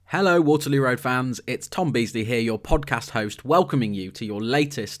Hello, Waterloo Road fans. It's Tom Beasley here, your podcast host, welcoming you to your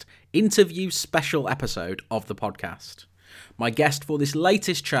latest interview special episode of the podcast. My guest for this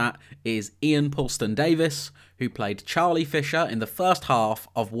latest chat is Ian Pulston-Davis, who played Charlie Fisher in the first half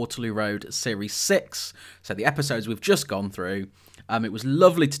of Waterloo Road Series 6, so the episodes we've just gone through. It was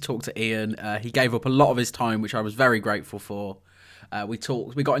lovely to talk to Ian. He gave up a lot of his time, which I was very grateful for. We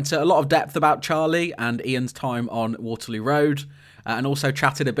got into a lot of depth about Charlie and Ian's time on Waterloo Road, and also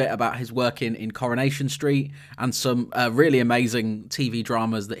chatted a bit about his work in Coronation Street and some really amazing TV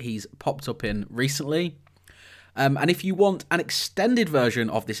dramas that he's popped up in recently. And if you want an extended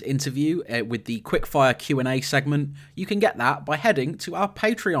version of this interview with the quickfire Q&A segment, you can get that by heading to our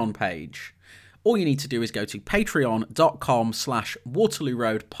Patreon page. All you need to do is go to patreon.com/Waterloo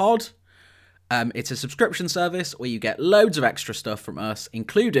Road Pod. It's a subscription service where you get loads of extra stuff from us,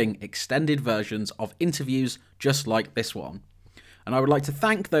 including extended versions of interviews just like this one. And I would like to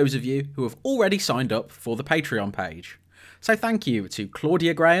thank those of you who have already signed up for the Patreon page. So thank you to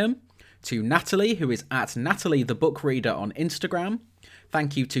Claudia Graham, to Natalie, who is at Natalie the Book Reader on Instagram.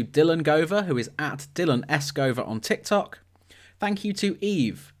 Thank you to Dylan Gover, who is at Dylan S. Gover on TikTok. Thank you to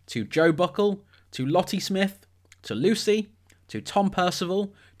Eve, to Joe Buckle, to Lottie Smith, to Lucy, to Tom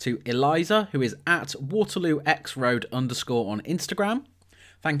Percival, to Eliza, who is at WaterlooXRoad_ on Instagram.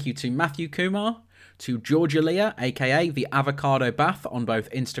 Thank you to Matthew Kumar, to Georgia Leah, aka the Avocado Bath on both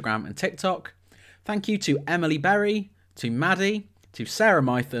Instagram and TikTok. Thank you to Emily Berry, to Maddie, to Sarah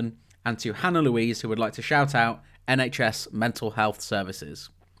Mython, and to Hannah Louise, who would like to shout out NHS Mental Health Services.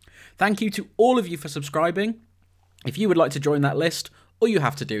 Thank you to all of you for subscribing. If you would like to join that list, all you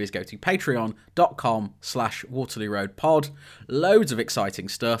have to do is go to patreon.com/Waterloo Road Pod. Loads of exciting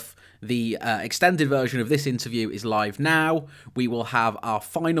stuff. The extended version of this interview is live now. We will have our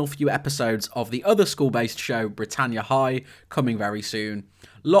final few episodes of the other school-based show, Britannia High, coming very soon.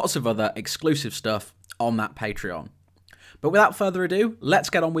 Lots of other exclusive stuff on that Patreon. But without further ado,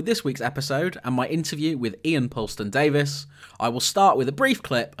 let's get on with this week's episode and my interview with Ian Pulston-Davis. I will start with a brief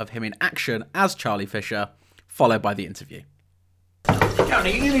clip of him in action as Charlie Fisher, followed by the interview. Karen, are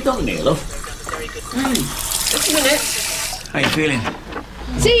you nearly done here, love? Just a minute. How you feeling?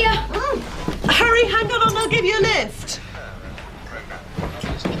 See ya. Harry, hang on, I'll give you a lift.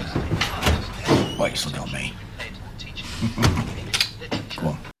 Why you still got me? Go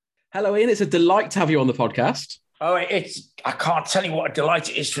on. Hello, Ian. It's a delight to have you on the podcast. Oh, I can't tell you what a delight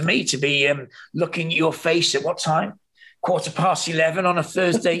it is for me to be looking at your face at what time? 11:15 on a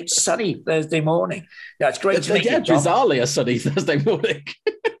Thursday, sunny Thursday morning. Yeah, it's great to meet you, Tom. Bizarrely a sunny Thursday morning.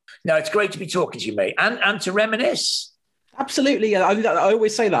 No, it's great to be talking to you, mate, and to reminisce. Absolutely. I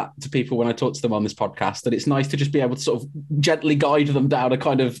always say that to people when I talk to them on this podcast, that it's nice to just be able to sort of gently guide them down a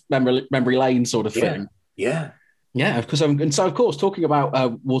kind of memory lane sort of thing. Yeah. Yeah, because of course, talking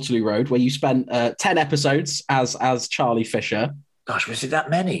about Waterloo Road, where you spent 10 episodes as Charlie Fisher. Gosh, was it that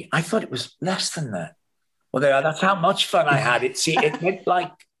many? I thought it was less than that. Well, that's how much fun I had. It went like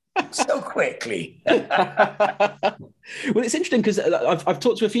so quickly. Well, it's interesting because I've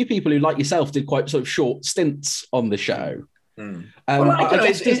talked to a few people who, like yourself, did quite sort of short stints on the show.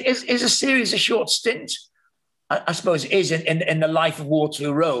 It's a series of short stints. I suppose it is in the life of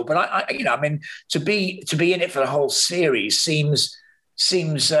Waterloo Road, but I mean, to be in it for the whole series seems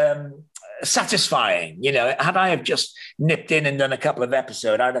satisfying. You know, had I have just nipped in and done a couple of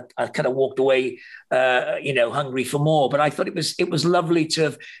episodes, I'd kind of walked away, hungry for more. But I thought it was lovely to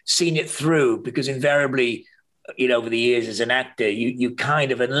have seen it through, because invariably, over the years as an actor, you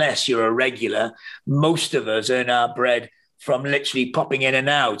kind of, unless you're a regular, most of us earn our bread from literally popping in and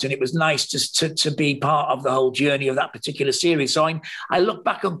out. And it was nice just to be part of the whole journey of that particular series. So I look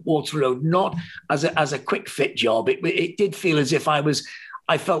back on Waterloo Road not as a quick fit job. It did feel as if I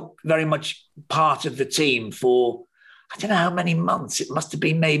felt very much part of the team for, I don't know how many months. It must have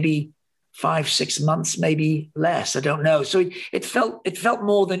been maybe 5-6 months, maybe less. I don't know. So it felt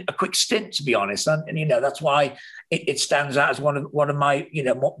more than a quick stint, to be honest. And that's why it stands out as one of my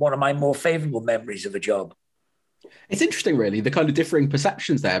more favourable memories of a job. It's interesting, really, the kind of differing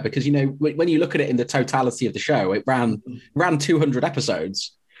perceptions there, because, when you look at it in the totality of the show, it ran 200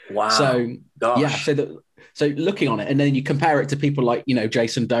 episodes. Wow. So, gosh. Yeah, so looking on it, and then you compare it to people like,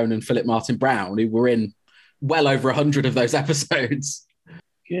 Jason Doan and Philip Martin Brown, who were in well over 100 of those episodes.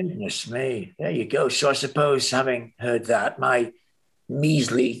 Goodness me. There you go. So I suppose, having heard that, my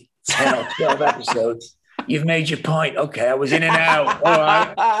measly 10 or 12 episodes, you've made your point. Okay, I was in and out. All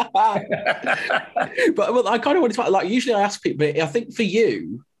right. But I kind of wanted to, usually I ask people, but I think for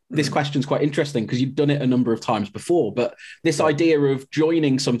you, this question's quite interesting because you've done it a number of times before, but this idea of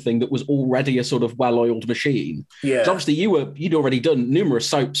joining something that was already a sort of well-oiled machine. Yeah. Obviously you'd already done numerous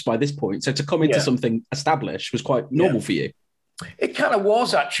soaps by this point. So to come into something established was quite normal for you. It kind of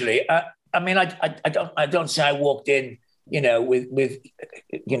was, actually. I mean, I don't say I walked in, with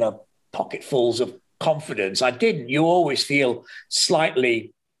pocketfuls of confidence. I didn't. You always feel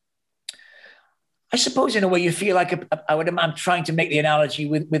slightly, I suppose, in a way, you feel like I'm trying to make the analogy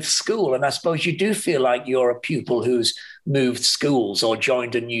with school. And I suppose you do feel like you're a pupil who's moved schools or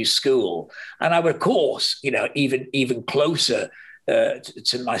joined a new school. And I would, of course, even closer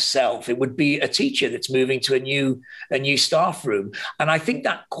to myself, it would be a teacher that's moving to a new staff room. And I think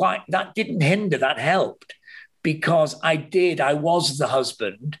that didn't hinder, that helped. Because I was the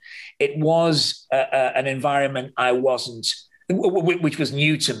husband. It was an environment which was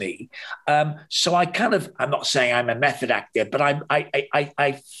new to me. So I'm not saying I'm a method actor, but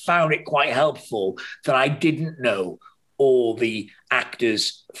I found it quite helpful that I didn't know all the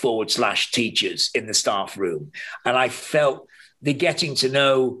actors / teachers in the staff room. And I felt the getting to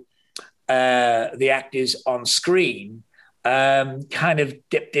know the actors on screen kind of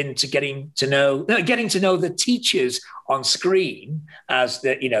dipped into getting to know the teachers on screen as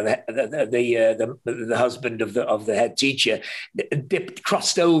the husband of the head teacher,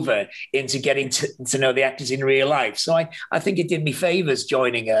 crossed over into getting to know the actors in real life. So I think it did me favors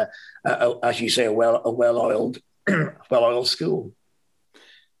joining as you say, a well-oiled school.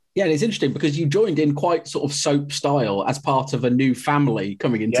 Yeah, and it's interesting because you joined in quite sort of soap style as part of a new family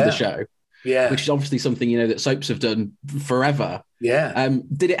coming into the show. Yeah, which is obviously something that soaps have done forever. Yeah.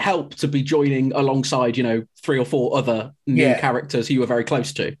 Did it help to be joining alongside 3 or 4 other new characters who you were very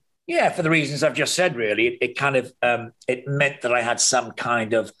close to? Yeah, for the reasons I've just said. Really, it kind of it meant that I had some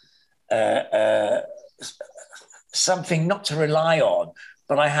kind of something not to rely on,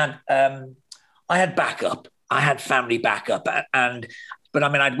 but I had backup. I had family backup, but I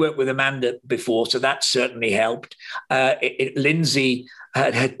mean, I'd worked with Amanda before, so that certainly helped. Lindsay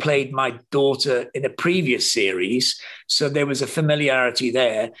had played my daughter in a previous series, so there was a familiarity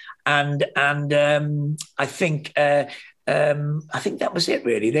there. And I think that was it,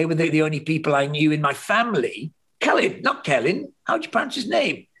 really. They were the only people I knew in my family. Not Kellen. How'd you pronounce his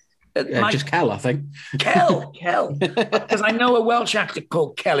name? Just Kel, I think. Kel. Because I know a Welsh actor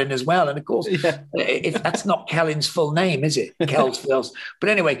called Kellen as well. And of course, that's not Kellen's full name, is it? Kel's first. But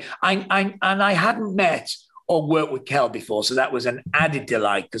anyway, I hadn't met or worked with Kel before. So that was an added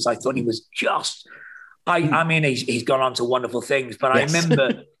delight because I thought he was just, I mean, he's gone on to wonderful things. But yes.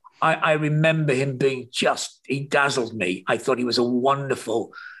 I remember him being he dazzled me. I thought he was a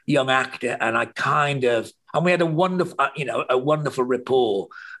wonderful young actor. And we had a wonderful rapport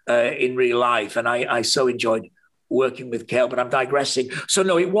in real life. And I so enjoyed working with Kel, but I'm digressing. So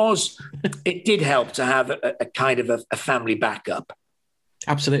no, it did help to have a kind of a family backup.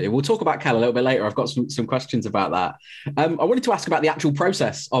 Absolutely. We'll talk about Kel a little bit later. I've got some questions about that. I wanted to ask about the actual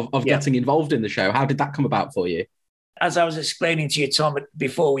process of getting involved in the show. How did that come about for you? As I was explaining to you, Tom,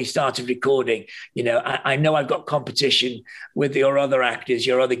 before we started recording, I know I've got competition with your other actors,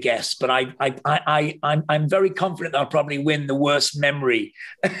 your other guests, but I'm very confident that I'll probably win the worst memory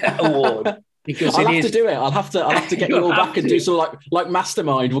award. Because I'll have to do it. I'll have to get you all back and do some like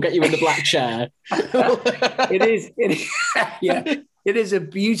Mastermind. We'll get you in the black chair. It is. Yeah. It is a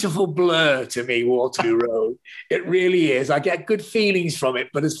beautiful blur to me, Waterloo Road. It really is. I get good feelings from it,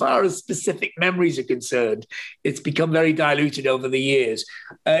 but as far as specific memories are concerned, it's become very diluted over the years.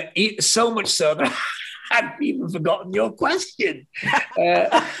 So much so that I've even forgotten your question.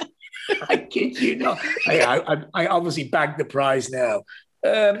 I kid you not. I obviously bagged the prize now.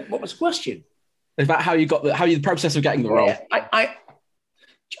 What was the question? About how the process of getting the role.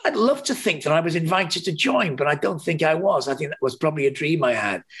 I'd love to think that I was invited to join, but I don't think I was. I think that was probably a dream I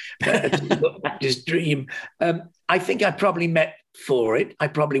had, this dream. I think I probably met for it. I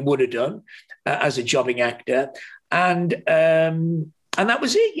probably would have done as a jobbing actor, and that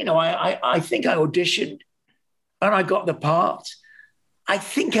was it. I think I auditioned, and I got the part. I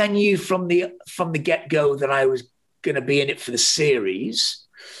think I knew from the get-go that I was going to be in it for the series.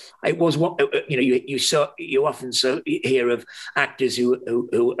 It was what you often hear of actors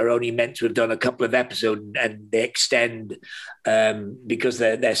who are only meant to have done a couple of episodes and they extend because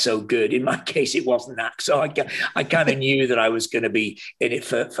they're so good. In my case, it wasn't that. So I kind of knew that I was going to be in it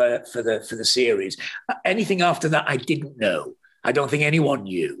for the series. Anything after that, I didn't know. I don't think anyone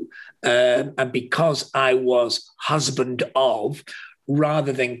knew. And because I was husband of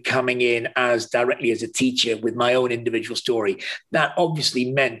rather than coming in as directly as a teacher with my own individual story. That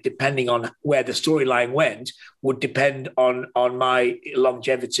obviously meant, depending on where the storyline went, would depend on my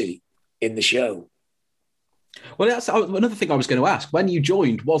longevity in the show. Well, that's another thing I was going to ask. When you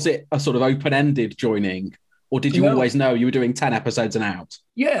joined, was it a sort of open-ended joining, or did you always know you were doing 10 episodes and out?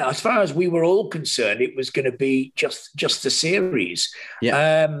 Yeah, as far as we were all concerned, it was going to be just a series.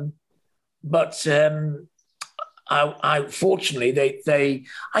 Yeah. I fortunately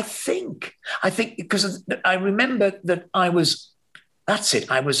I think because I remember that I was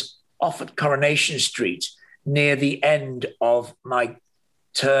off at Coronation Street near the end of my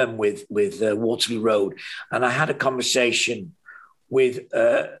term with Waterloo Road, and I had a conversation with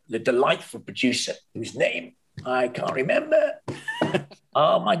the delightful producer whose name I can't remember.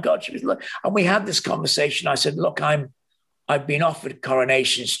 Oh my God, she was, and we had this conversation. I said, "Look, I've been offered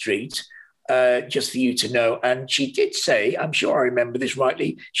Coronation Street, just for you to know." And she did say, I'm sure I remember this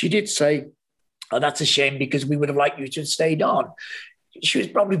rightly, she did say, "Oh, that's a shame because we would have liked you to have stayed on." She was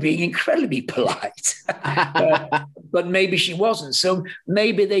probably being incredibly polite, but maybe she wasn't. So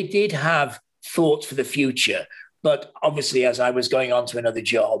maybe they did have thoughts for the future. But obviously, as I was going on to another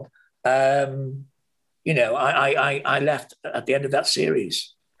job, I left at the end of that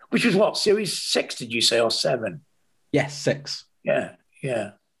series, which was what, series 6, did you say, or 7? Yes, 6. Yeah.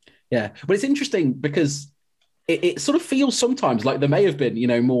 But it's interesting because it sort of feels sometimes like there may have been,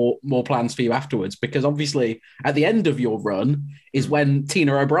 more plans for you afterwards, because obviously at the end of your run is when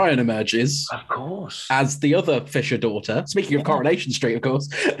Tina O'Brien emerges. Of course. As the other Fisher daughter. Speaking of Coronation Street, of course.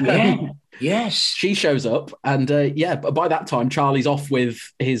 Yeah. Yes. She shows up, and but by that time, Charlie's off with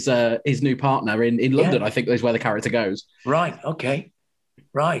his new partner in London, I think is where the character goes. Right. Okay.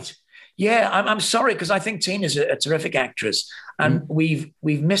 Right. Yeah, I'm sorry, because I think Tina's a terrific actress, and we've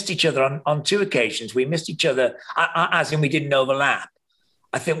missed each other on 2 occasions. We missed each other, as in we didn't overlap.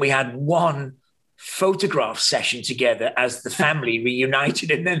 I think we had one photograph session together as the family reunited,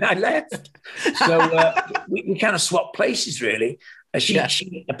 and then I left. So we kind of swapped places, really. She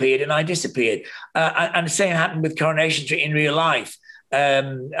appeared and I disappeared. And the same happened with Coronation Street in real life.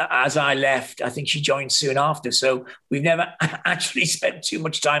 As I left, I think she joined soon after. So we've never actually spent too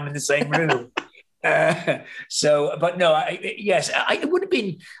much time in the same room. But no, it would have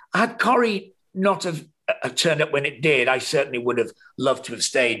been, had Corrie not have turned up when it did, I certainly would have loved to have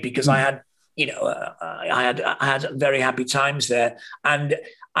stayed, because I had, I had very happy times there, and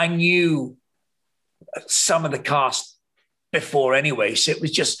I knew some of the cast before anyway. So it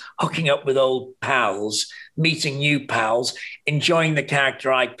was just hooking up with old pals, meeting new pals, enjoying the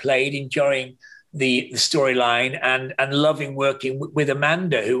character I played, enjoying the storyline, and loving working with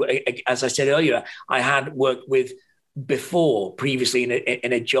Amanda, who, as I said earlier, I had worked with before previously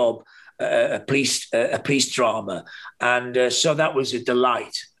in a job, a police drama. And so that was a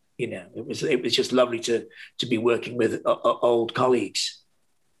delight. It was just lovely to be working with old colleagues.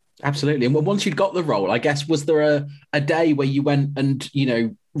 Absolutely. And once you'd got the role, I guess, was there a day where you went and,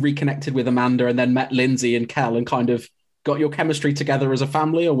 reconnected with Amanda and then met Lindsay and Kel and kind of got your chemistry together as a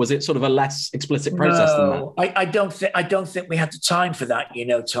family, or was it sort of a less explicit process than that? I don't think we had the time for that,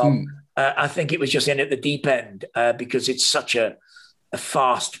 Tom. I think it was just in at the deep end, because it's such a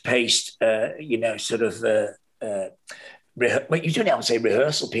fast-paced, sort of... you don't have to say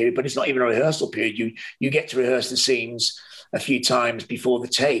rehearsal period, but it's not even a rehearsal period. You get to rehearse the scenes a few times before the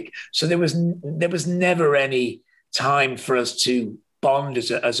take, so there was never any time for us to bond as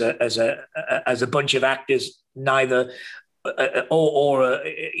a bunch of actors, neither or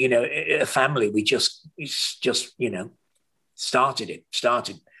a family. We just started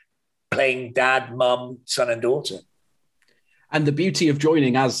playing dad, mum, son, and daughter. And the beauty of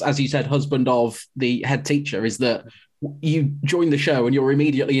joining as you said, husband of the head teacher, is that you join the show and you're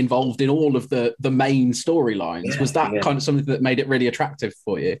immediately involved in all of the main storylines. Was that kind of something that made it really attractive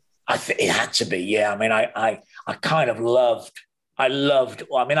for you? I think it had to be, yeah. I mean, I kind of loved. I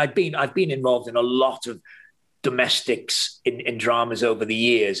mean, I've been involved in a lot of domestics in dramas over the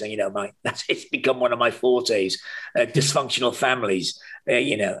years, and it's become one of my fortes. Dysfunctional families.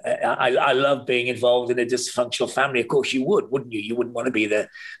 I love being involved in a dysfunctional family. Of course, you would, wouldn't you? You wouldn't want to be the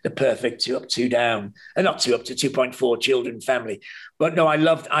perfect 2 up, 2 down, and not 2 up to 2.4 children family. But no, I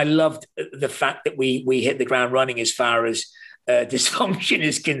loved the fact that we hit the ground running as far as dysfunction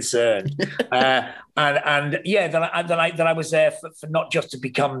is concerned, that I was there for not just to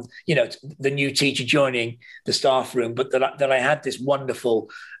become the new teacher joining the staff room, but that I had this wonderful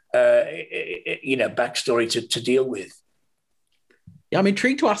backstory to deal with. Yeah, I'm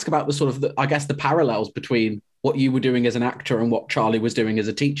intrigued to ask about the sort of the parallels between what you were doing as an actor and what Charlie was doing as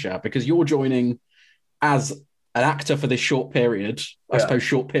a teacher, because you're joining as an actor for this short period, I suppose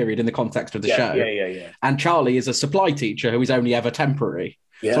short period in the context of the show. Yeah. And Charlie is a supply teacher who is only ever temporary.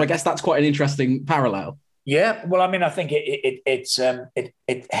 Yeah. So I guess that's quite an interesting parallel. Yeah, well, I mean, I think it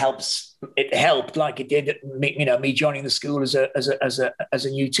helps. It helped, like it did me joining the school as a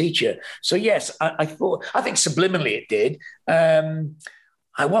new teacher. So yes, I think subliminally it did.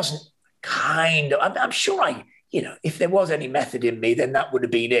 I wasn't I'm sure if there was any method in me, then that would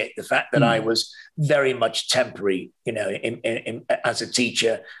have been it. The fact that I was very much temporary, as a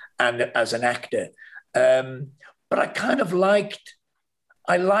teacher and as an actor. But I kind of liked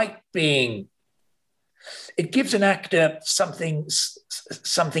being. It gives an actor something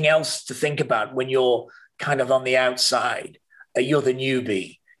else to think about when you're kind of on the outside. You're the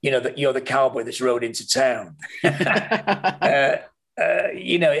newbie, that you're the cowboy that's rode into town. There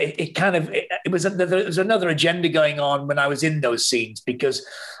was another agenda going on when I was in those scenes, because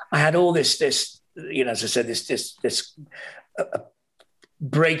I had all this, as I said, this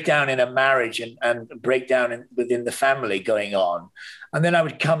breakdown in a marriage and breakdown within the family going on. And then I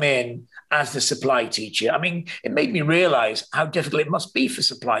would come in as the supply teacher. I mean, it made me realize how difficult it must be for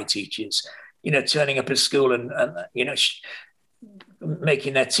supply teachers, turning up at school and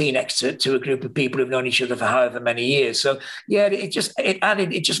making their tea next to a group of people who've known each other for however many years. So yeah, it just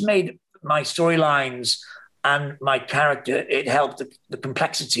made my storylines and my character, it helped the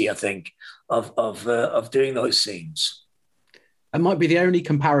complexity, I think, of doing those scenes. It might be the only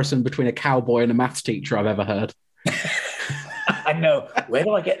comparison between a cowboy and a maths teacher I've ever heard. I know. Where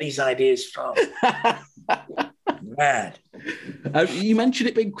do I get these ideas from? Mad. You mentioned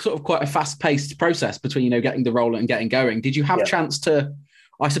it being sort of quite a fast-paced process between, getting the role and getting going. Did you have a chance to,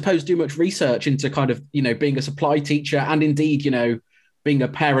 I suppose, do much research into kind of, being a supply teacher and indeed, being a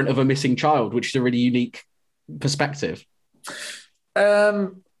parent of a missing child, which is a really unique perspective?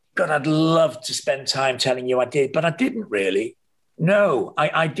 God, I'd love to spend time telling you I did, but I didn't really. No,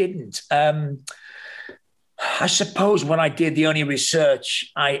 I didn't. I suppose when I did the only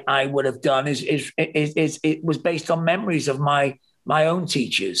research I would have done is it was based on memories of my own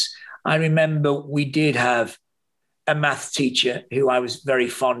teachers. I remember we did have a math teacher who I was very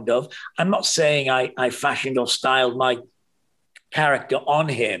fond of. I'm not saying I fashioned or styled my character on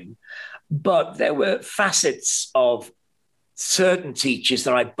him, but there were facets of certain teachers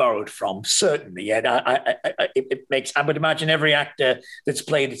that I borrowed from, certainly. And I would imagine every actor that's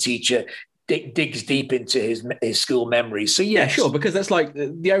played a teacher digs deep into his school memories. So yeah, sure, because that's like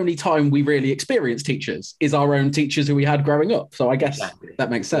the only time we really experience teachers is our own teachers who we had growing up. So I guess that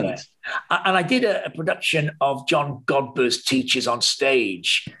makes sense. Yeah. And I did a production of John Godber's Teachers on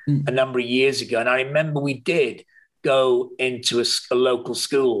Stage a number of years ago. And I remember we did go into a local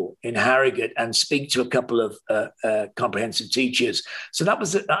school in Harrogate and speak to a couple of comprehensive teachers. So that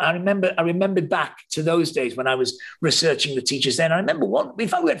was, I remembered back to those days when I was researching the teachers then. I remember in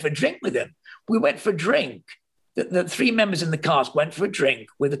fact, we went for a drink with them. We went for a drink. The three members in the cast went for a drink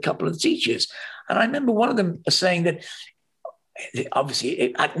with a couple of teachers. And I remember one of them saying that, obviously,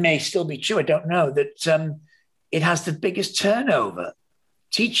 it may still be true, I don't know, that it has the biggest turnover.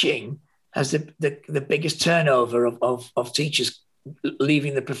 Teaching has the biggest turnover of teachers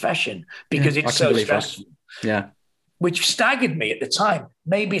leaving the profession because it's so stressful. Yeah. Which staggered me at the time.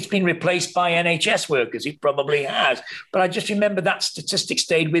 Maybe it's been replaced by NHS workers. It probably has. But I just remember that statistic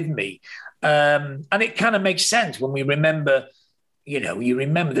stayed with me. And it kind of makes sense when we remember, you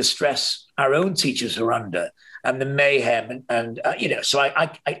remember the stress our own teachers are under and the mayhem. So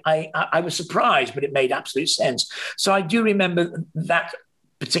I was surprised, but it made absolute sense. So I do remember that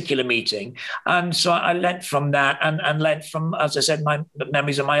particular meeting. And so I learnt from that and learnt from, as I said, my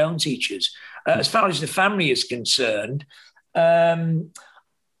memories of my own teachers. As far as the family is concerned, I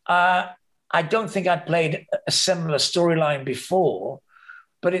don't think I'd played a similar storyline before,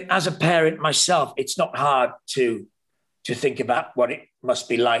 but as a parent myself, it's not hard to think about what it must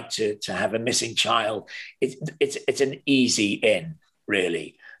be like to have a missing child. It's an easy in,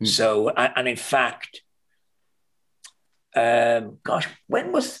 really. So, and in fact, gosh,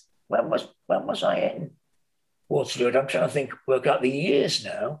 when was I in Waterloo? I'm trying to work out the years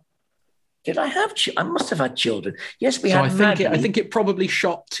now. Did I have? I must have had children. Yes, we had. Maggie. I think it probably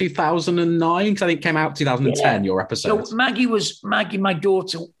shot 2009 because I think it came out 2010. Your episode. So Maggie. My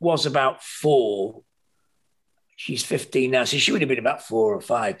daughter was about 4. She's 15 now, so she would have been about 4 or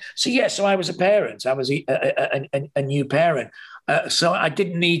 5. So so I was a parent. I was a new parent. So I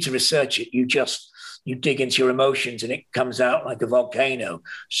didn't need to research it. You dig into your emotions and it comes out like a volcano.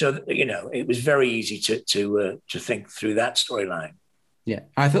 So it was very easy to think through that storyline. Yeah,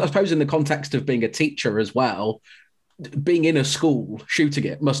 I suppose in the context of being a teacher as well, being in a school shooting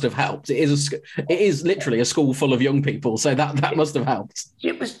it must have helped. It is literally a school full of young people, so that must have helped.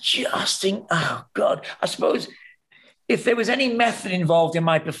 It was just, oh God, I suppose if there was any method involved in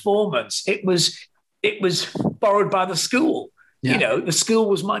my performance, it was borrowed by the school. Yeah. You know, the school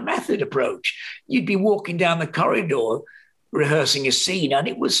was my method approach. You'd be walking down the corridor rehearsing a scene, and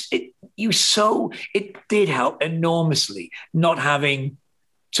it did help enormously not having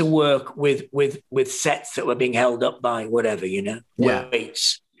to work with sets that were being held up by whatever,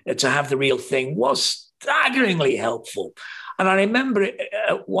 weights. To have the real thing was staggeringly helpful. And I remember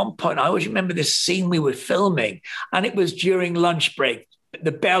at one point, I always remember this scene we were filming, and it was during lunch break.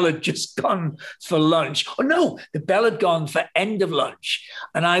 The bell had just gone for lunch. Oh no, the bell had gone for end of lunch.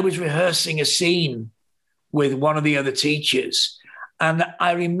 And I was rehearsing a scene with one of the other teachers. And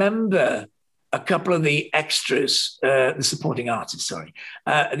I remember a couple of the extras, the supporting artists,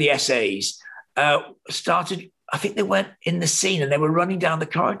 the essays, started, I think they went in the scene and they were running down the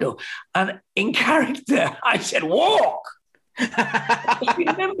corridor. And in character, I said, walk. I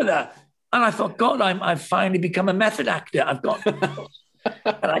remember that. And I thought, God, I've finally become a method actor. I've got...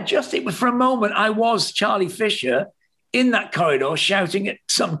 And it was for a moment, I was Charlie Fisher in that corridor shouting at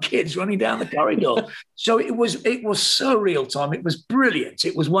some kids running down the corridor. So it was so real, Tom. It was brilliant.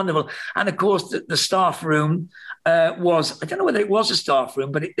 It was wonderful. And of course, the staff room was, I don't know whether it was a staff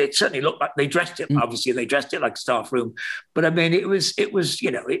room, but it certainly looked like they dressed it. Obviously, they dressed it like a staff room. But I mean, it was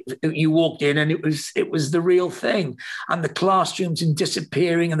you walked in and it was the real thing. And the classrooms and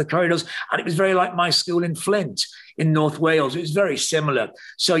disappearing and the corridors. And it was very like my school in Flint in North Wales. It was very similar.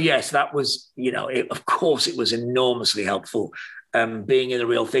 So yes, that was, of course, it was enormously helpful being in the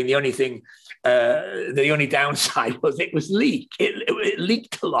real thing. The only thing, the only downside was it was it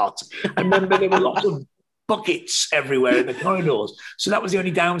leaked a lot. I remember there were lots of buckets everywhere in the corridors. So that was the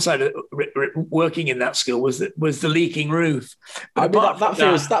only downside of working in that school was the leaking roof. I mean,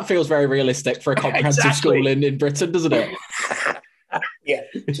 that feels very realistic for a comprehensive school in Britain, doesn't it? Yeah.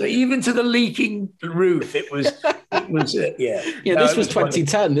 So even to the leaking roof, it was yeah. Yeah, this was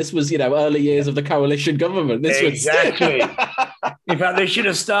 2010. This was, early years of the coalition government. Exactly. In fact, they should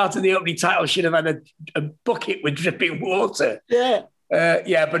have started the opening title, should have had a bucket with dripping water. Yeah.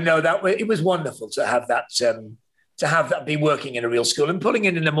 But no, it was wonderful to have that be working in a real school and pulling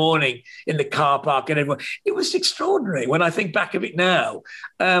in the morning in the car park and everyone. It was extraordinary when I think back of it now.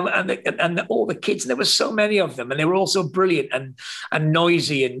 And all the kids, there were so many of them, and they were all so brilliant and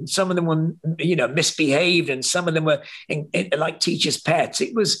noisy, and some of them were, misbehaved, and some of them were like teachers' pets.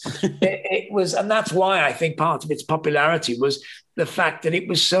 It was, and that's why I think part of its popularity was the fact that it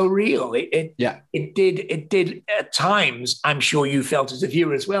was so real. It did at times, I'm sure you felt as a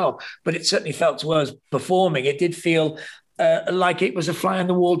viewer as well, but it certainly felt to us performing, it did feel like it was a fly on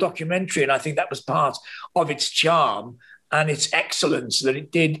the wall documentary. And I think that was part of its charm and its excellence, that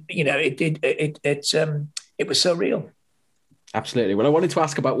it was so real. Absolutely. Well, I wanted to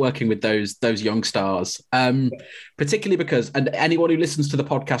ask about working with those young stars, particularly because, and anyone who listens to the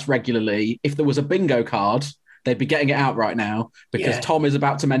podcast regularly, if there was a bingo card, they'd be getting it out right now because Tom is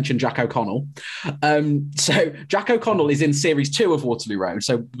about to mention Jack O'Connell. So Jack O'Connell is in series 2 of Waterloo Road,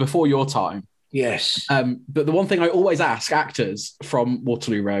 so before your time. Yes. But the one thing I always ask actors from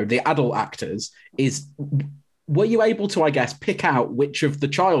Waterloo Road, the adult actors, is were you able to, I guess, pick out which of the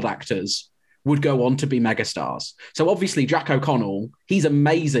child actors would go on to be megastars? So obviously Jack O'Connell, he's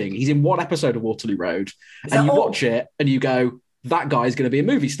amazing. He's in one episode of Waterloo Road, and you watch it and you go, that guy's going to be a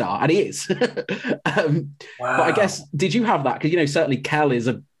movie star, and he is. Wow. But I guess, did you have that? Because, certainly Kel is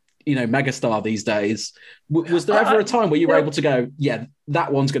a, megastar these days. Was there ever a time where you were able to go, yeah,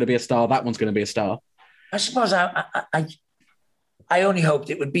 that one's going to be a star, that one's going to be a star? I suppose I only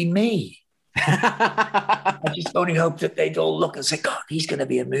hoped it would be me. I just only hoped that they'd all look and say, God, he's going to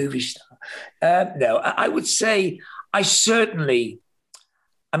be a movie star. No, I would say I think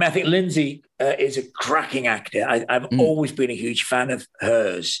Lindsay is a cracking actor. I've always been a huge fan of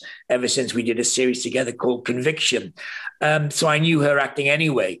hers ever since we did a series together called Conviction. So I knew her acting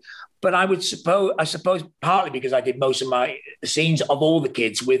anyway. But I suppose partly because I did most of my scenes of all the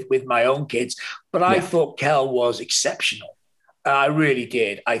kids with my own kids, but I thought Kel was exceptional. I really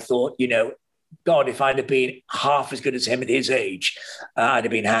did. I thought, God, if I'd have been half as good as him at his age, I'd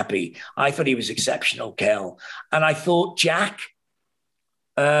have been happy. I thought he was exceptional, Kel. And I thought Jack,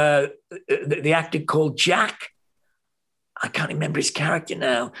 the actor called Jack, I can't remember his character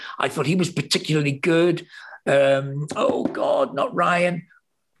now. I thought he was particularly good. Oh God, not Ryan.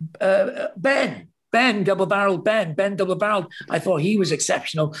 Ben double-barreled. I thought he was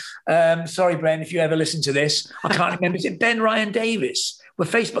exceptional. Sorry, Ben, if you ever listen to this, I can't remember. Is it Ben Ryan Davis? We're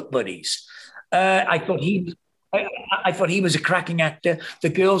Facebook buddies. I thought he I thought he was a cracking actor. The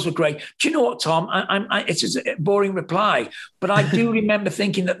girls were great. Do you know what, Tom? It's a boring reply, but I do remember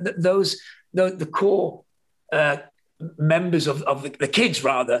thinking that the core members of the kids,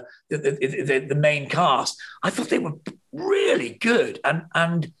 rather, the main cast, I thought they were really good.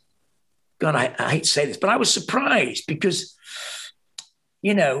 And God, I hate to say this, but I was surprised because,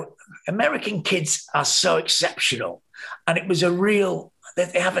 American kids are so exceptional, and it was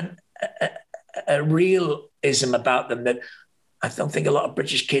they have a realism about them that I don't think a lot of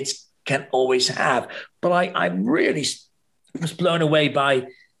British kids can always have. But I really was blown away by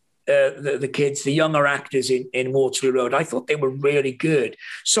the kids, the younger actors in Waterloo Road. I thought they were really good.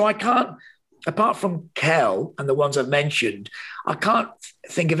 So I can't, apart from Kel and the ones I've mentioned, I can't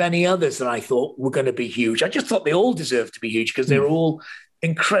think of any others that I thought were going to be huge. I just thought they all deserved to be huge because they were all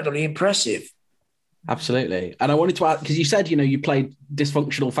incredibly impressive. Absolutely. And I wanted to ask, because you said, you played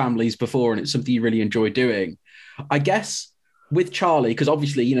dysfunctional families before and it's something you really enjoy doing. I guess with Charlie, because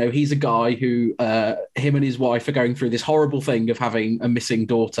obviously, he's a guy who, him and his wife are going through this horrible thing of having a missing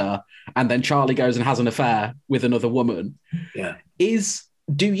daughter. And then Charlie goes and has an affair with another woman. Yeah.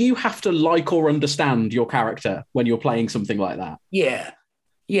 Do you have to like or understand your character when you're playing something like that? Yeah.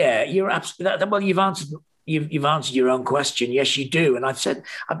 Yeah. You're absolutely, well, you've answered your own question. Yes, you do. And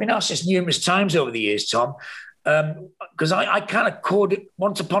I've been asked this numerous times over the years, Tom, because I kind of called it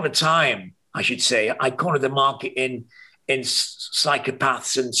once upon a time, I should say, I cornered the market in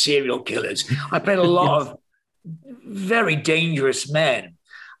psychopaths and serial killers. I played a lot of very dangerous men.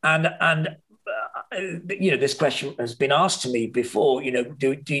 And this question has been asked to me before,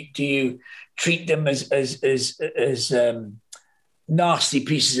 do you treat them as nasty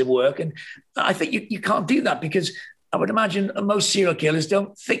pieces of work? And I think you can't do that, because I would imagine most serial killers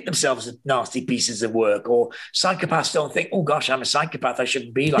don't think themselves as nasty pieces of work, or psychopaths don't think, oh gosh, I'm a psychopath, I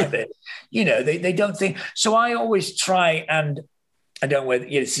shouldn't be like this. They don't think. So I always try, and I don't know whether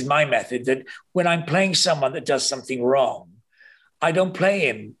this is my method, that when I'm playing someone that does something wrong, I don't play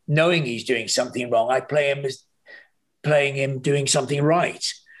him knowing he's doing something wrong. I play him as playing him doing something right.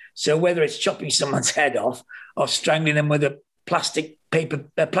 So whether it's chopping someone's head off or strangling them with a plastic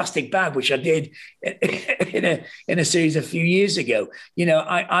bag, which I did in a series a few years ago.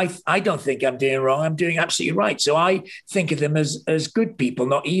 I don't think I'm doing wrong. I'm doing absolutely right. So I think of them as good people,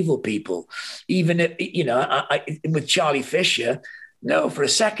 not evil people. Even if, with Charlie Fisher, no, for a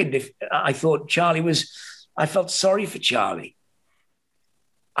second, if I thought I felt sorry for Charlie.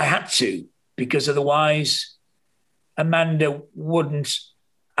 I had to, because otherwise Amanda wouldn't,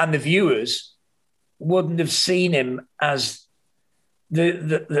 and the viewers wouldn't have seen him as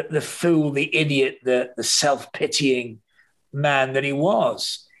the fool, the idiot, the self-pitying man that he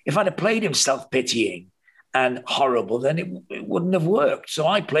was. If I'd have played him self-pitying and horrible, then it wouldn't have worked. So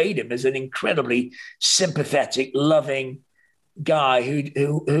I played him as an incredibly sympathetic, loving guy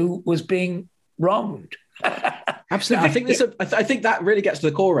who was being wronged. Absolutely. I think that really gets to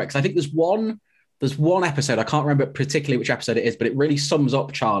the core, Rex. I think there's one episode, I can't remember particularly which episode it is, but it really sums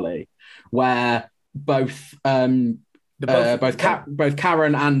up Charlie, where both Karen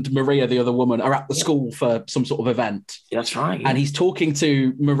and Maria, the other woman, are at the school for some sort of event. That's right. Yeah. And he's talking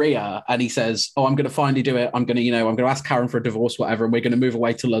to Maria and he says, I'm going to finally do it. I'm going to ask Karen for a divorce, whatever, and we're going to move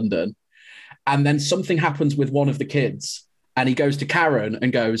away to London. And then something happens with one of the kids and he goes to Karen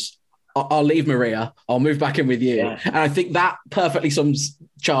and goes, I'll leave Maria. I'll move back in with you. Yeah. And I think that perfectly sums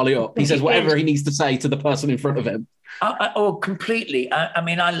Charlie up. He says whatever he needs to say to the person in front of him. Completely. I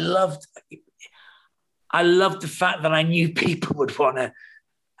mean, I loved the fact that I knew people would want to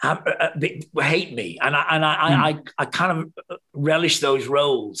hate me, and I kind of relish those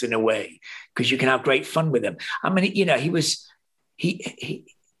roles in a way, because you can have great fun with them. I mean, he was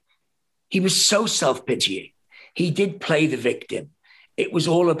so self-pitying. He did play the victim. It was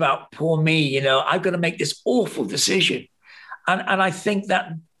all about poor me. I've got to make this awful decision, and I think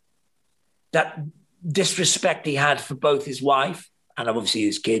that disrespect he had for both his wife and obviously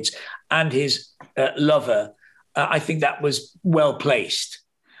his kids and his lover, I think that was well placed.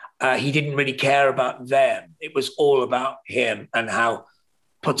 He didn't really care about them. It was all about him and how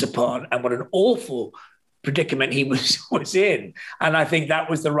put upon and what an awful predicament he was in. And I think that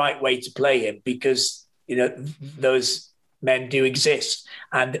was the right way to play him, because those men do exist,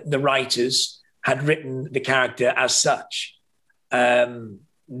 and the writers had written the character as such, that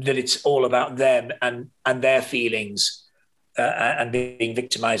it's all about them and their feelings and being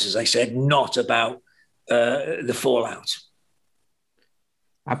victimized, as I said, not about the fallout.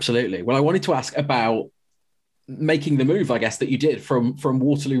 Absolutely. Well, I wanted to ask about making the move, I guess, that you did from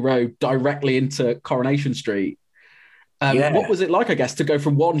Waterloo Road directly into Coronation Street. What was it like, I guess, to go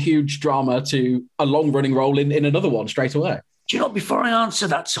from one huge drama to a long-running role in another one straight away? Do you know, before I answer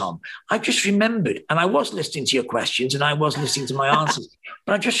that, Tom, I just remembered, and I was listening to your questions and I was listening to my answers,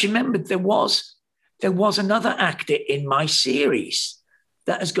 but I just remembered there was another actor in my series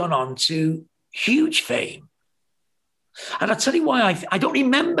that has gone on to huge fame. And I'll tell you why I don't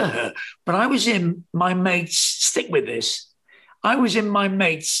remember her, but I was in my mate's, stick with this, I was in my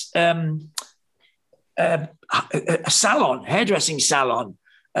mate's a salon, hairdressing salon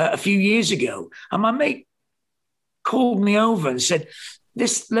a few years ago. And my mate called me over and said,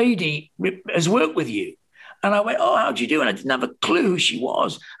 this lady has worked with you. And I went, oh, how'd you do? And I didn't have a clue who she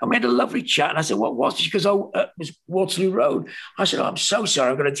was. And we had a lovely chat. And I said, what was it? She goes, oh, it was Waterloo Road. I said, oh, I'm so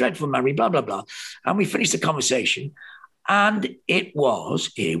sorry. I've got a dreadful memory, blah, blah, blah. And we finished the conversation. And it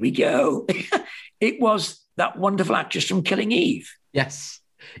was, here we go, it was that wonderful actress from Killing Eve. Yes.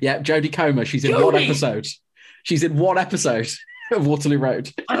 Yeah, Jodie Comer. She's in one episode. She's in one episode of Waterloo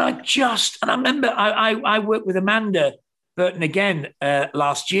Road. And I remember I worked with Amanda Burton again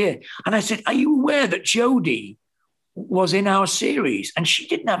last year. And I said, are you aware that Jodie was in our series? And she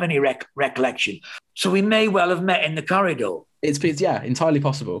didn't have any recollection. So we may well have met in the corridor. It's entirely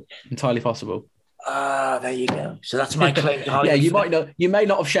possible. Entirely possible. There you go. So that's my claim. Yeah, you may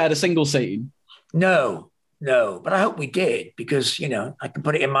not have shared a single scene. No, but I hope we did, because, you know, I can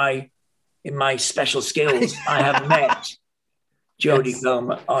put it in my special skills. I have met Jodie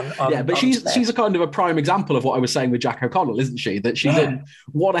Comer on yeah, but she's a kind of a prime example of what I was saying with Jack O'Connell, isn't she? That she's in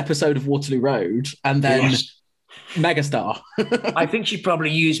one episode of Waterloo Road and then megastar. I think she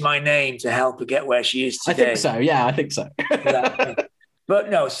probably used my name to help her get where she is today. I think so. Yeah, I think so. But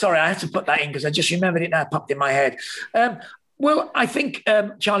no, sorry, I had to put that in because I just remembered it now, popped in my head. Well, I think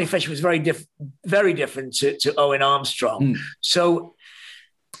Charlie Fisher was very different to Owen Armstrong. So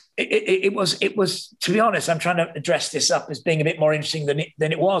it was, to be honest, I'm trying to dress this up as being a bit more interesting than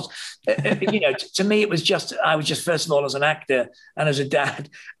it was. You know, to me, I was just, first of all, as an actor and as a dad,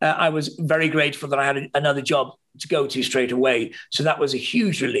 I was very grateful that I had another job to go to straight away. So that was a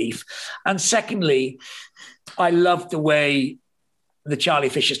huge relief. And secondly, I loved the way the Charlie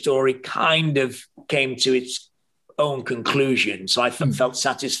Fisher story kind of came to its own conclusion. So I felt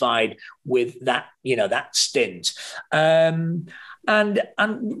satisfied with that, you know, that stint. And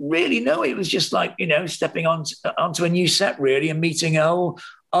really, no, it was just like, you know, stepping onto a new set, really, and meeting a whole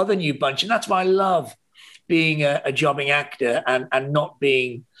other new bunch. And that's why I love being a jobbing actor and not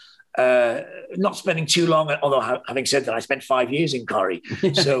being, not spending too long. Although having said that, I spent 5 years in Corrie,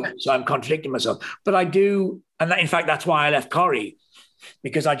 so I'm contradicting myself. But I do, and in fact, that's why I left Corrie,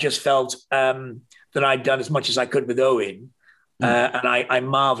 because I just felt that I'd done as much as I could with Owen, and I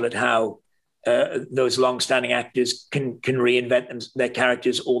marvel at how those long-standing actors can reinvent their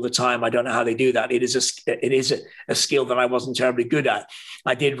characters all the time. I don't know how they do that. It is a skill that I wasn't terribly good at.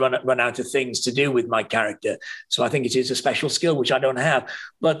 I did run out of things to do with my character, so I think it is a special skill which I don't have.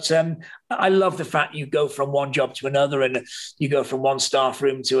 But I love the fact you go from one job to another, and you go from one staff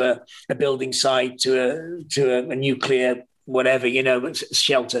room to a building site to a nuclear whatever, you know,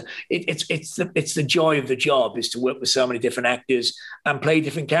 shelter. It's the joy of the job, is to work with so many different actors and play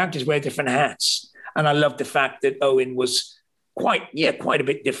different characters, wear different hats. And I love the fact that Owen was quite a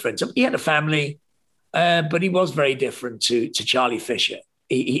bit different. He had a family, but he was very different to Charlie Fisher.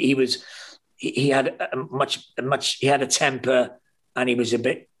 He had a temper, and he was a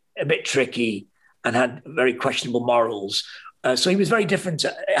bit tricky and had very questionable morals. So he was very different.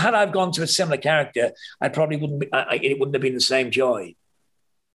 Had I gone to a similar character, I probably wouldn't. It wouldn't have been the same joy.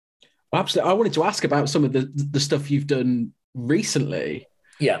 Absolutely. I wanted to ask about some of the stuff you've done recently.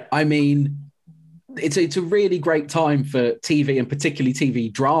 Yeah, I mean, it's a really great time for TV, and particularly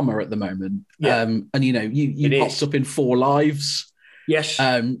TV drama at the moment. Yeah. And you know, you popped up in 4 Lives. Yes.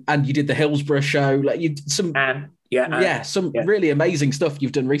 And you did the Hillsborough show. Like, you did some. Some really amazing stuff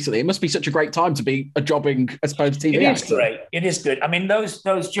you've done recently. It must be such a great time to be a jobbing, I suppose, TV actor. It is great. It is good. I mean,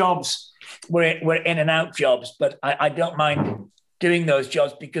 those jobs were in and out jobs, but I don't mind doing those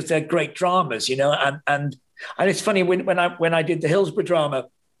jobs because they're great dramas, you know. And it's funny, when I did the Hillsborough drama,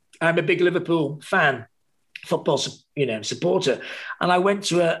 I'm a big Liverpool fan, football, you know, supporter, and I went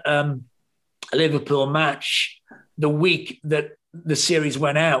to a Liverpool match the week that the series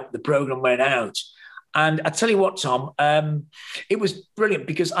went out, the program went out. And I tell you what, Tom, it was brilliant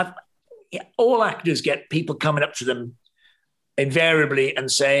because all actors get people coming up to them invariably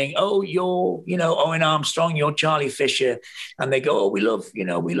and saying, "Oh, you're, you know, Owen Armstrong, you're Charlie Fisher," and they go, "Oh, we love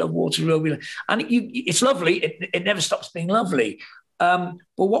Waterloo," and it's lovely. It never stops being lovely. But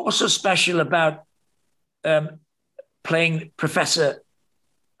what was so special about playing Professor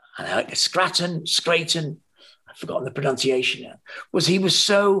Scraton? I've forgotten the pronunciation now, was he was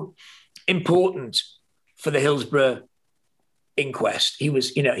so important for the Hillsborough inquest. He was,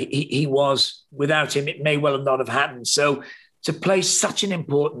 he was, without him, it may well not have happened. So to play such an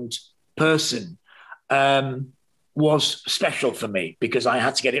important person was special for me because I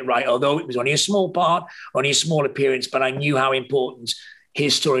had to get it right, although it was only a small part, only a small appearance, but I knew how important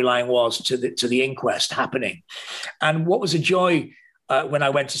his storyline was to the inquest happening. And what was a joy when I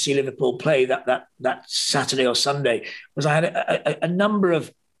went to see Liverpool play that Saturday or Sunday was I had a number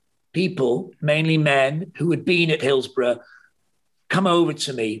of people, mainly men, who had been at Hillsborough, come over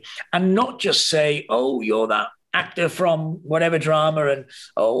to me and not just say, "Oh, you're that actor from whatever drama," and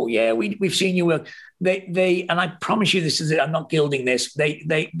 "Oh, yeah, we've seen you work." They and I promise you, this is it. I'm not gilding this.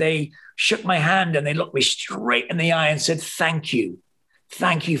 They shook my hand and they looked me straight in the eye and said, "Thank you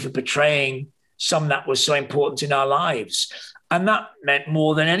for portraying some that was so important in our lives." And that meant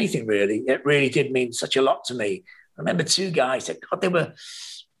more than anything, really. It really did mean such a lot to me. I remember two guys that, God, they were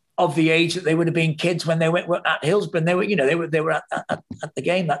of the age that they would have been kids when they were at Hillsborough. And they were at the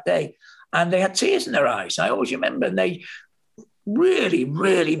game that day, and they had tears in their eyes. I always remember, and they really,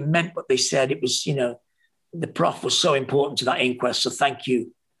 really meant what they said. It was, the prof was so important to that inquest. So thank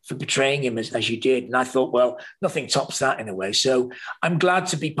you for portraying him as you did. And I thought, well, nothing tops that in a way. So I'm glad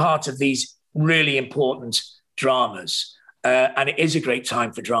to be part of these really important dramas. And it is a great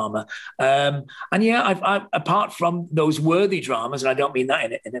time for drama. And yeah, I've apart from those worthy dramas, and I don't mean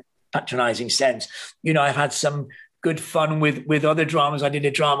that in a patronizing sense, I've had some good fun with other dramas. I did a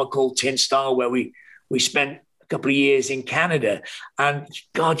drama called Tin Star where we spent a couple of years in Canada. And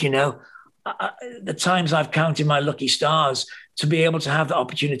God, the times I've counted my lucky stars to be able to have the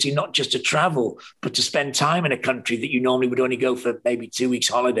opportunity not just to travel, but to spend time in a country that you normally would only go for maybe 2 weeks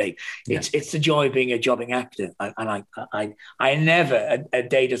holiday. Yeah. It's the joy of being a jobbing actor. I never, a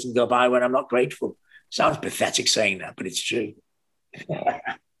day doesn't go by when I'm not grateful. Sounds pathetic saying that, but it's true.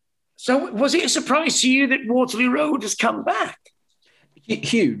 So was it a surprise to you that Waterloo Road has come back?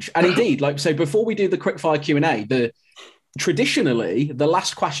 Huge. And indeed, so before we do the quickfire Q&A, traditionally, the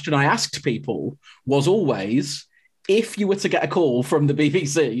last question I asked people was always, if you were to get a call from the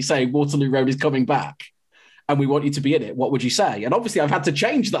BBC saying Waterloo Road is coming back and we want you to be in it, what would you say? And obviously I've had to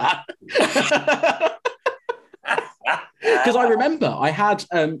change that. Because I remember I had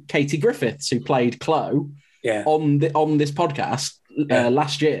Katie Griffiths, who played Chloe, on this podcast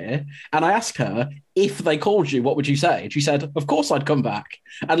last year, and I asked her, if they called you, what would you say? And she said, of course I'd come back.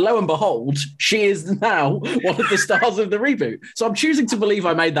 And lo and behold, she is now one of the stars of the reboot. So I'm choosing to believe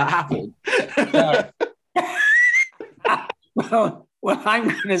I made that happen. Well, I'm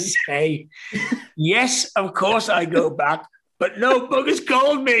going to say, yes, of course I go back, but no buggers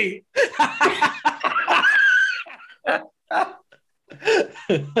called me.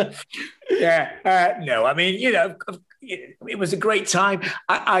 No, I mean, it was a great time.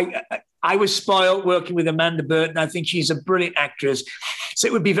 I was spoiled working with Amanda Burton. I think she's a brilliant actress. So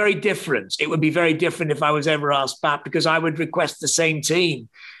it would be very different. It would be very different if I was ever asked back, because I would request the same team.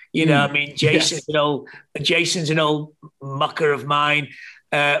 I mean, Jason's an old mucker of mine.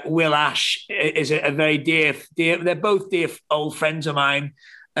 Will Ash is a very dear. They're both dear old friends of mine.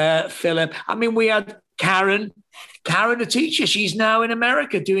 Philip. I mean, we had Karen, a teacher. She's now in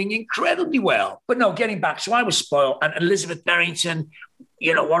America doing incredibly well. But no, getting back. So I was spoiled. And Elizabeth Barrington,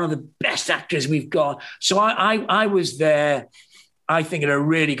 one of the best actors we've got. So I was there, I think, at a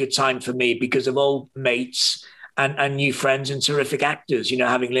really good time for me because of old mates and new friends and terrific actors,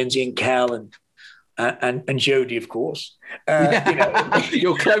 having Lindsay and Kel and Jodie, of course.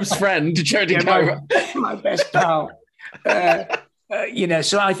 Your close friend, Jodie Comer. My best pal.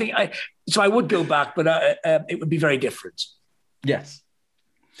 So I think I would go back, but it would be very different. Yes.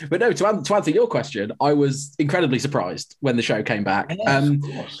 But no, to answer your question, I was incredibly surprised when the show came back.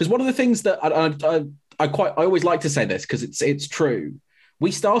 Because one of the things that I always like to say this because it's true. We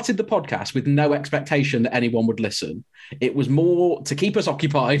started the podcast with no expectation that anyone would listen. It was more to keep us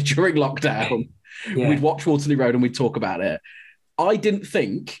occupied during lockdown. Yeah. We'd watch Waterloo Road and we'd talk about it. I didn't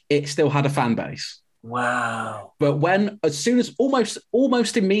think it still had a fan base. Wow. But as soon as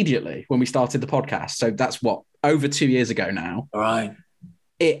almost immediately when we started the podcast, so that's over 2 years ago now. All right.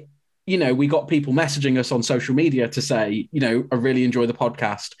 We got people messaging us on social media to say, I really enjoy the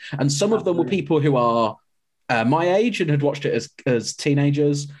podcast. And some of them were people who are my age and had watched it as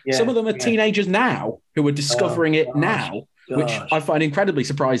teenagers. Yeah, some of them are teenagers now who are discovering it now, which I find incredibly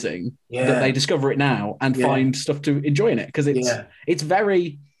surprising that they discover it now and find stuff to enjoy in it. Because it's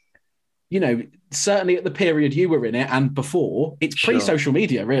very, certainly at the period you were in it and before, it's pre-social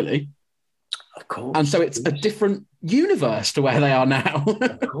media, really. Of course. And so it's a different universe to where they are now.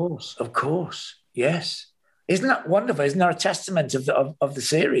 Of course. Yes. Isn't that wonderful? Isn't that a testament of the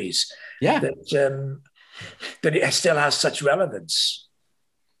series? Yeah. That it still has such relevance.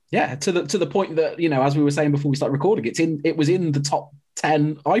 Yeah, to the point that, as we were saying before we started recording, it was in the top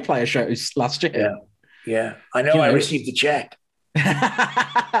 10 iPlayer shows last year. Yeah. I know. I received the check.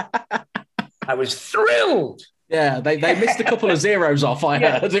 I was thrilled. Yeah, they missed a couple of zeros off, I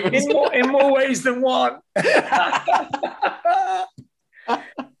heard. It was... in more ways than one.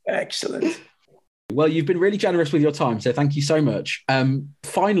 Excellent. Well, you've been really generous with your time, so thank you so much.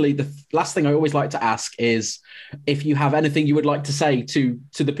 Finally, the last thing I always like to ask is if you have anything you would like to say to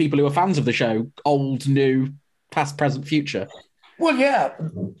the people who are fans of the show, old, new, past, present, future. Well, yeah.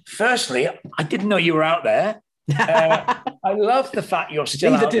 Firstly, I didn't know you were out there. I love the fact you're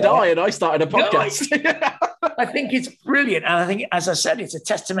still Neither out did there. I, and I started a podcast. I think it's brilliant. And I think, as I said, it's a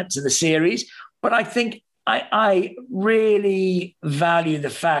testament to the series. But I think I really value the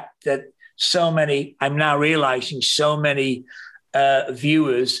fact that I'm now realizing so many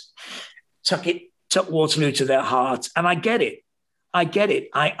viewers took Waterloo to their hearts. And I get it. I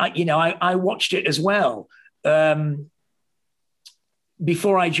watched it as well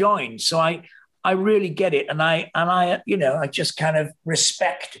before I joined. So I really get it. And I just kind of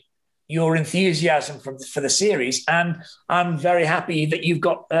respect your enthusiasm for the series. And I'm very happy that you've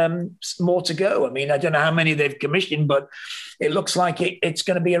got more to go. I mean, I don't know how many they've commissioned, but it looks like it's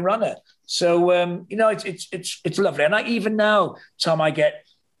going to be a runner. So, it's lovely. And even now, Tom, I get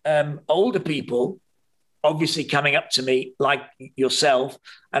older people obviously coming up to me like yourself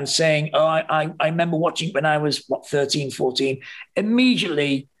and saying, oh, I remember watching when I was, 13, 14.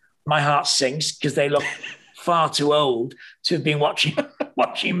 Immediately, my heart sinks because they look far too old to have been watching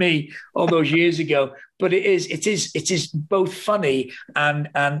me all those years ago. But it is both funny and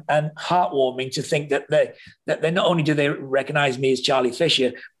heartwarming to think that they not only do they recognize me as Charlie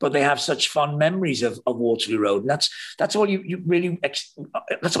Fisher, but they have such fond memories of Waterloo Road. And that's all you really,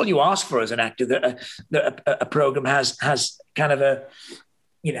 that's all you ask for as an actor, that a program has kind of a,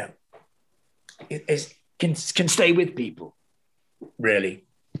 can stay with people, really.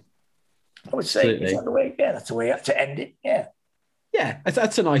 I would say, is that the way? Yeah, that's the way to end it. Yeah. Yeah,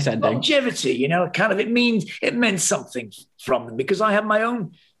 that's a nice ending. Longevity, it meant something from them, because I had my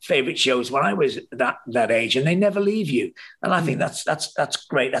own favorite shows when I was that age, and they never leave you. And I think that's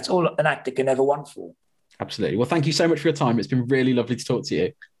great. That's all an actor can ever want for. Absolutely. Well, thank you so much for your time. It's been really lovely to talk to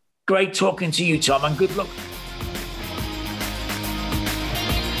you. Great talking to you, Tom, and good luck